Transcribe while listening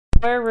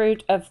square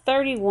root of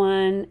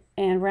 31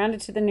 and rounded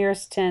to the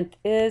nearest tenth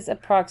is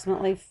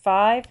approximately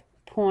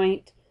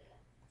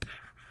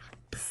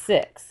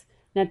 5.6.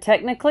 Now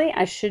technically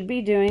I should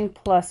be doing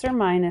plus or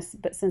minus,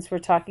 but since we're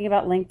talking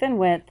about length and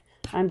width,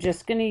 I'm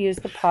just going to use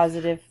the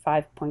positive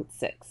 5.6.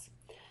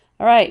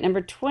 All right,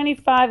 number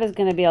 25 is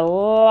going to be a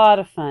lot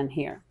of fun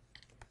here.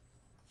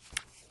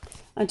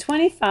 On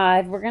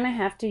 25, we're going to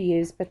have to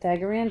use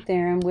Pythagorean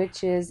theorem,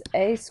 which is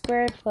a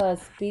squared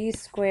plus b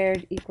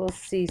squared equals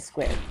c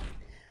squared.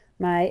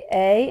 My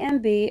a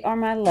and b are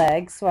my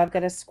legs, so I've got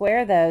to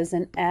square those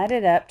and add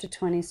it up to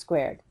 20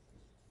 squared.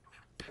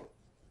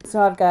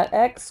 So I've got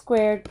x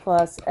squared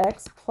plus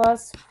x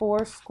plus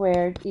 4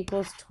 squared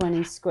equals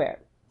 20 squared.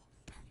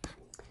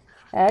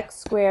 X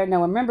squared,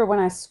 now remember when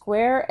I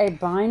square a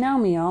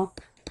binomial,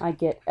 I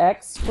get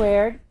x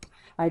squared,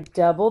 I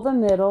double the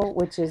middle,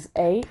 which is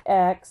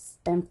 8x,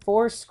 and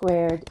 4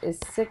 squared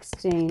is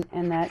 16,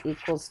 and that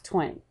equals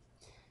 20.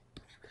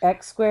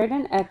 X squared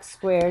and x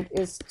squared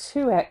is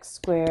 2x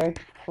squared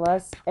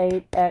plus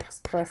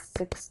 8x plus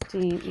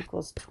 16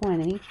 equals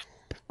 20.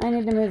 I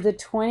need to move the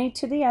 20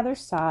 to the other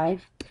side,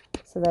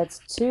 so that's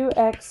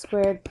 2x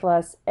squared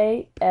plus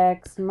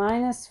 8x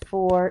minus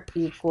 4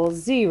 equals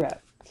 0.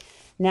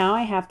 Now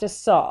I have to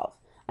solve.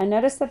 I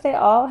notice that they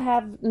all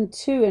have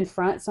 2 in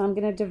front, so I'm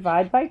going to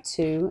divide by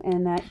 2,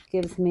 and that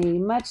gives me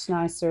much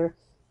nicer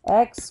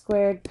x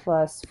squared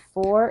plus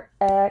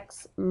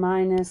 4x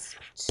minus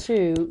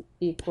 2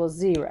 equals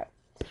 0.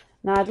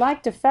 Now I'd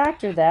like to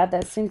factor that.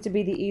 That seems to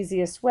be the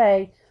easiest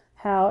way.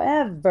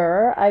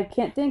 However, I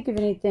can't think of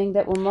anything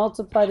that will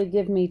multiply to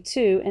give me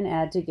 2 and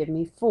add to give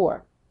me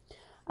 4.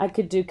 I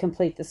could do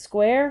complete the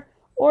square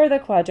or the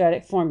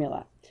quadratic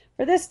formula.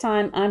 For this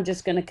time, I'm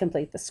just going to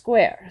complete the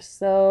square.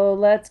 So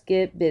let's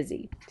get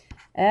busy.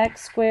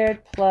 X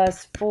squared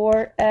plus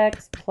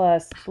 4x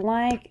plus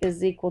blank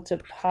is equal to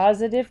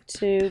positive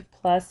 2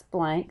 plus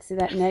blank. See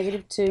that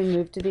negative 2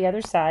 move to the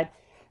other side.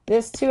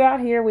 This 2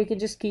 out here, we could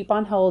just keep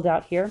on hold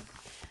out here.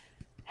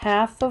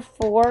 Half of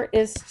 4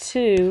 is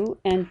 2,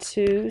 and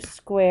 2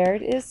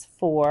 squared is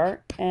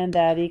 4, and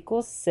that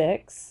equals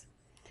 6.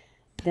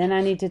 Then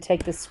I need to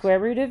take the square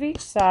root of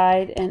each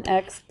side, and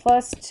x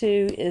plus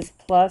 2 is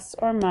plus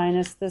or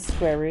minus the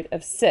square root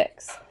of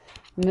 6.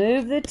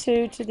 Move the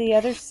 2 to the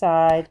other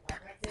side.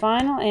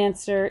 Final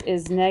answer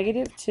is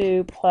negative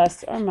 2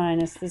 plus or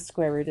minus the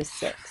square root of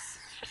 6.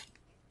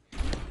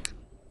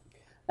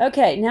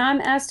 Okay, now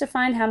I'm asked to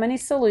find how many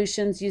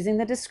solutions using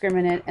the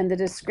discriminant, and the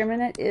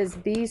discriminant is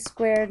b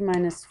squared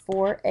minus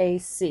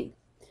 4ac.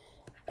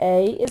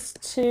 A is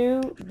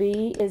 2,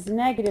 B is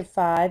negative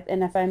 5,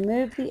 and if I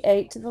move the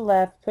 8 to the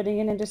left, putting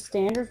it into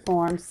standard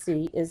form,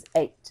 C is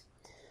 8.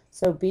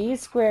 So B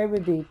squared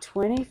would be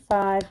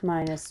 25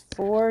 minus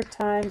 4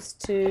 times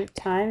 2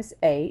 times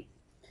 8,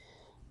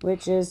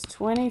 which is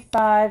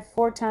 25.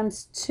 4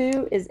 times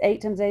 2 is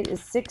 8 times 8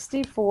 is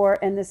 64,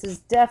 and this is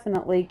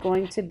definitely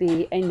going to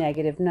be a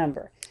negative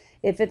number.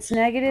 If it's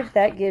negative,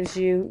 that gives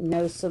you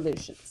no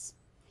solutions.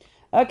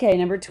 Okay,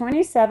 number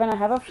 27, I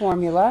have a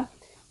formula.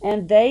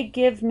 And they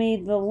give me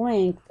the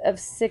length of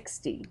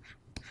 60.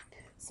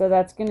 So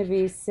that's going to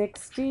be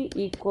 60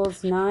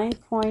 equals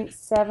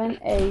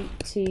 9.78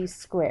 t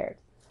squared.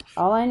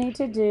 All I need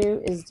to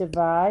do is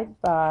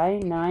divide by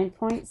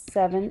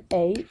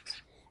 9.78,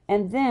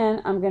 and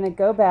then I'm going to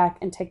go back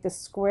and take the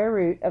square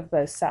root of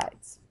both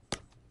sides.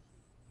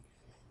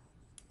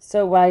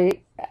 So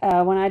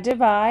when I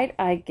divide,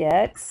 I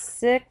get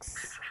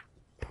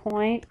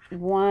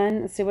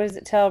 6.1, let's see, what does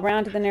it tell?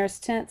 Round to the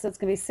nearest tenth, so it's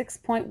going to be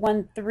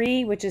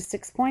 6.13, which is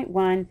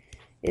 6.1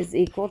 is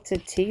equal to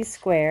t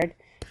squared.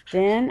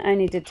 Then I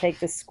need to take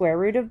the square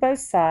root of both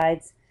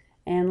sides,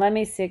 and let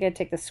me see, I'm going to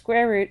take the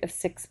square root of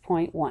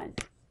 6.1.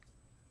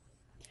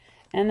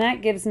 And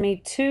that gives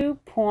me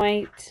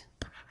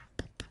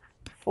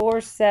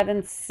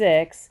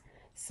 2.476,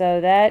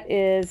 so that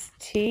is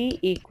t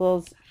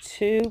equals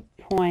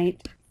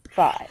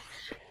 2.5.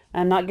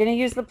 I'm not going to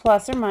use the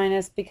plus or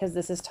minus because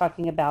this is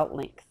talking about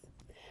length.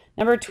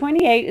 Number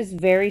 28 is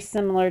very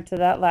similar to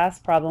that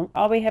last problem.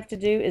 All we have to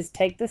do is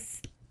take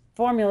this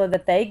formula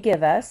that they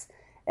give us,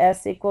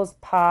 S equals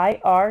pi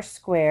r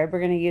squared. We're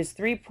going to use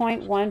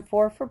 3.14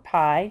 for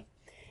pi,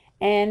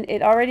 and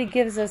it already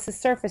gives us a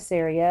surface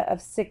area of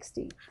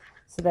 60.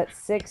 So that's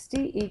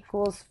 60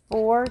 equals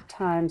 4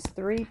 times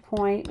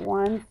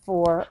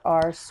 3.14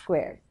 r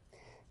squared.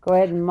 Go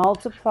ahead and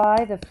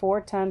multiply the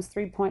 4 times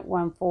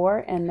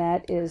 3.14, and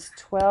that is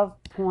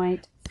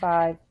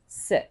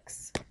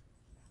 12.56.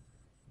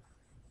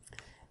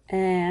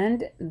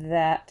 And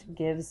that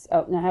gives,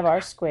 now I have r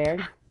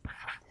squared.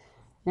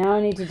 Now I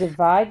need to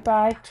divide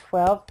by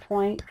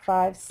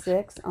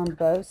 12.56 on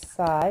both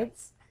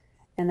sides,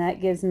 and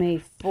that gives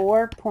me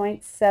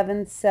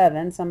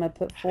 4.77. So I'm going to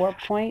put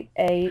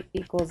 4.8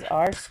 equals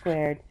r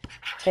squared,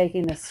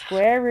 taking the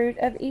square root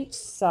of each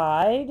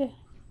side.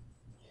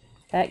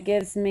 That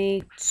gives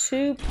me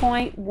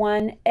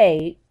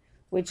 2.18,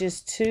 which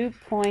is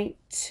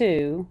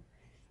 2.2.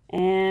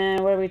 And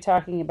what are we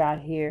talking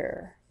about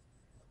here?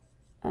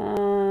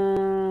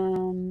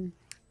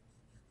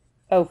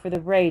 oh, for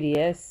the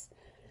radius,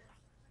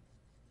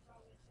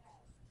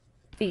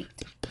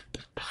 feet.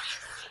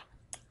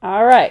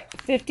 All right,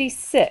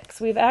 56.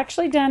 We've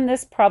actually done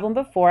this problem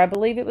before. I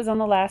believe it was on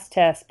the last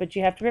test, but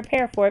you have to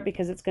prepare for it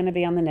because it's going to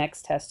be on the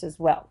next test as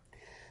well.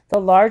 The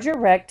larger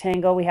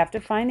rectangle, we have to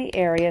find the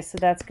area, so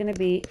that's going to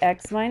be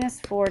x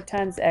minus 4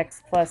 times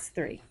x plus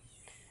 3.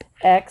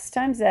 X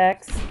times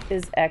x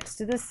is x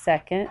to the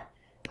second.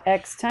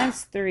 X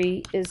times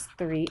 3 is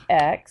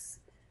 3x.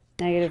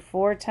 Negative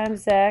 4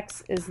 times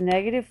x is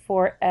negative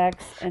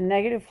 4x, and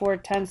negative 4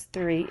 times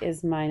 3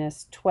 is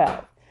minus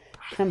 12.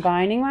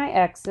 Combining my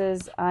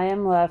x's, I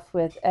am left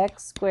with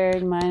x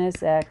squared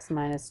minus x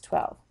minus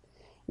 12.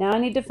 Now I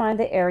need to find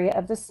the area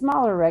of the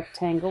smaller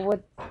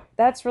rectangle.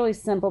 That's really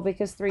simple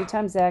because 3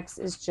 times x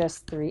is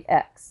just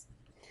 3x.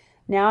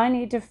 Now I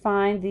need to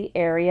find the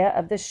area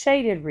of the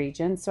shaded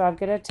region, so I've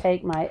got to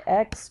take my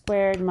x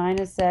squared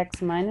minus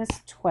x minus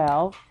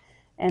 12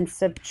 and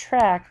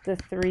subtract the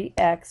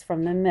 3x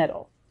from the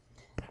middle.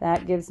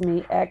 That gives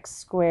me x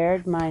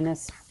squared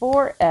minus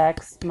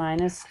 4x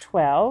minus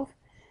 12.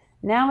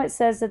 Now it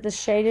says that the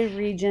shaded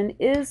region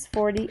is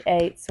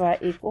 48, so I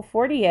equal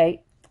 48,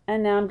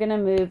 and now I'm going to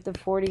move the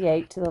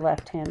 48 to the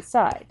left-hand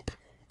side,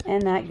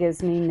 and that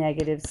gives me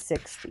negative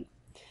 60.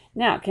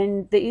 Now,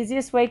 the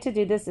easiest way to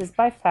do this is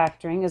by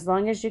factoring, as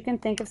long as you can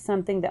think of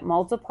something that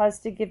multiplies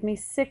to give me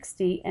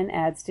 60 and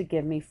adds to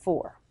give me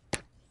 4.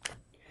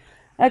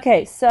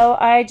 Okay, so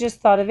I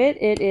just thought of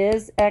it. It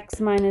is x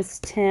minus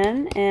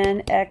 10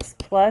 and x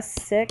plus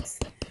 6.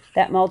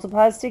 That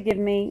multiplies to give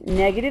me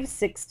negative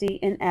 60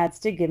 and adds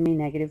to give me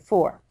negative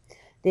 4.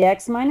 The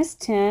x minus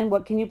 10,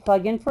 what can you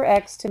plug in for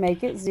x to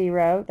make it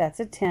 0? That's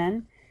a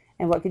 10.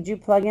 And what could you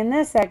plug in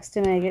this x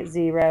to make it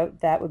 0?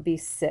 That would be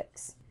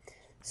 6.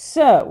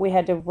 So we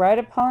had to write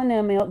a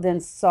polynomial, then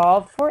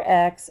solve for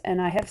x,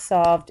 and I have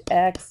solved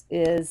x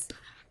is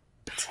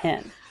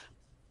 10.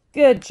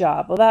 Good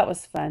job. Well, that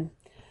was fun.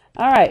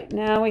 All right,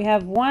 now we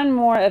have one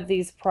more of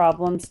these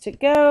problems to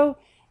go.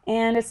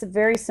 And it's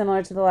very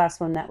similar to the last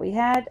one that we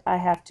had. I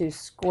have to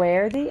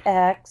square the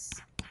x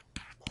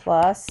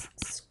plus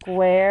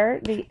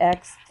square the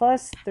x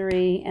plus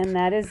 3, and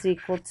that is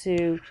equal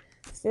to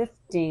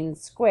 15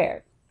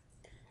 squared.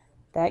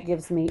 That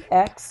gives me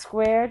x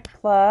squared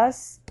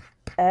plus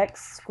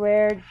x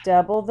squared,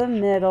 double the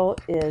middle,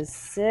 is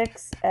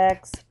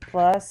 6x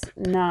plus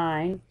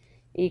 9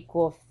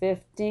 equal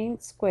 15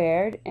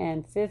 squared,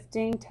 and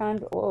 15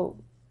 times,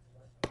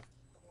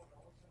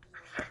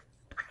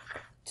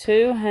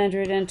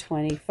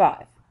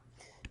 225.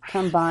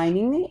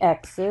 Combining the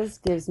x's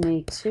gives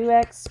me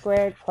 2x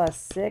squared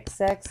plus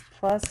 6x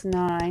plus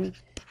 9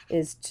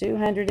 is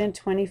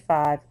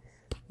 225.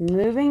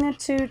 Moving the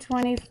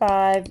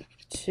 225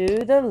 to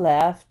the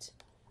left,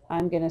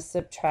 I'm going to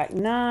subtract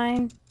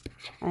 9.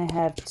 I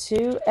have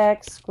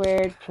 2x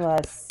squared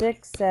plus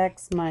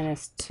 6x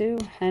minus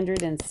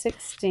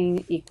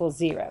 216 equals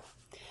 0.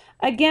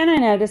 Again, I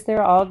notice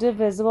they're all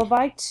divisible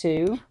by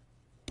 2.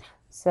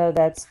 So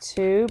that's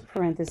 2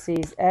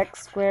 parentheses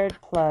x squared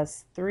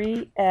plus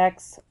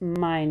 3x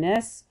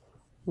minus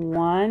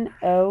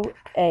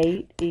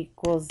 108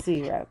 equals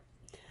 0.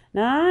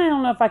 Now, I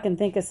don't know if I can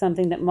think of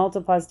something that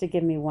multiplies to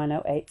give me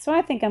 108. So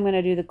I think I'm going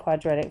to do the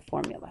quadratic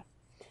formula.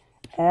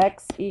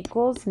 X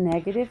equals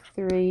negative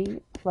 3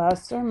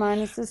 plus or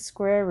minus the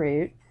square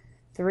root.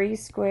 3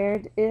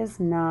 squared is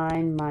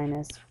 9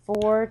 minus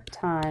 4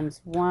 times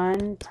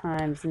 1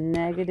 times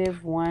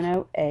negative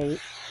 108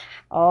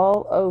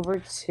 all over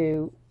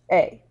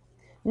 2a.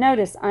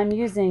 Notice I'm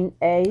using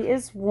a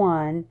is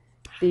 1,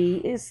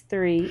 b is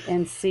 3,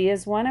 and c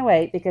is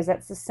 108 because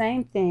that's the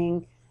same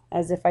thing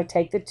as if I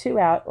take the 2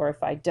 out or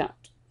if I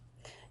don't.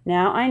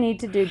 Now I need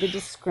to do the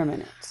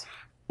discriminant.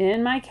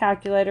 In my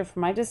calculator for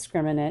my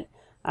discriminant,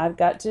 I've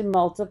got to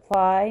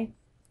multiply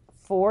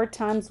 4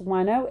 times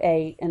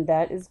 108, and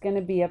that is going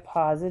to be a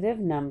positive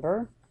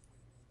number.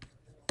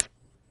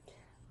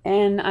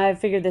 And I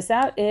figured this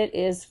out. It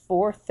is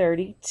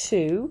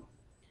 432.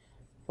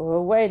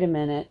 Well, wait a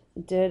minute.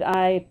 Did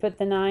I put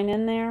the 9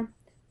 in there?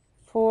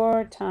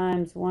 4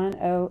 times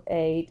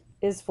 108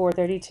 is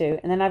 432.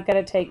 And then I've got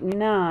to take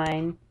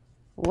 9.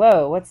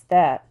 Whoa, what's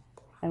that?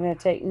 I'm going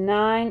to take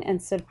 9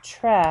 and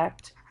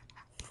subtract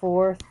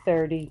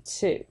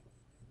 432.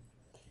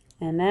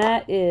 And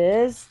that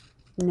is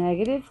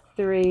negative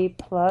 3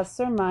 plus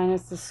or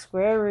minus the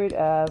square root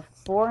of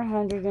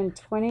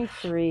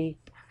 423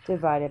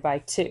 divided by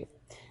 2.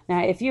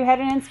 Now, if you had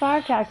an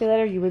Inspire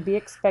calculator, you would be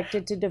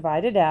expected to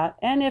divide it out,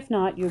 and if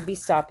not, you would be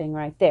stopping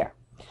right there.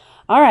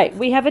 All right,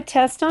 we have a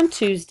test on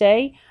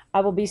Tuesday.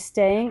 I will be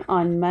staying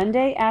on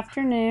Monday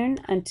afternoon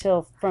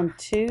from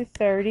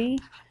 2:30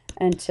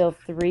 until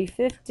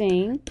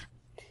 3:15.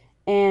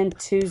 And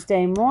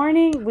Tuesday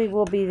morning, we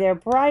will be there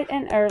bright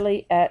and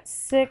early at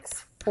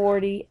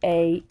 6:40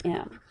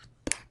 a.m.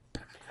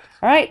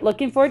 All right,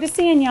 looking forward to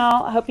seeing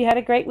y'all. I hope you had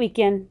a great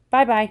weekend.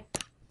 Bye-bye.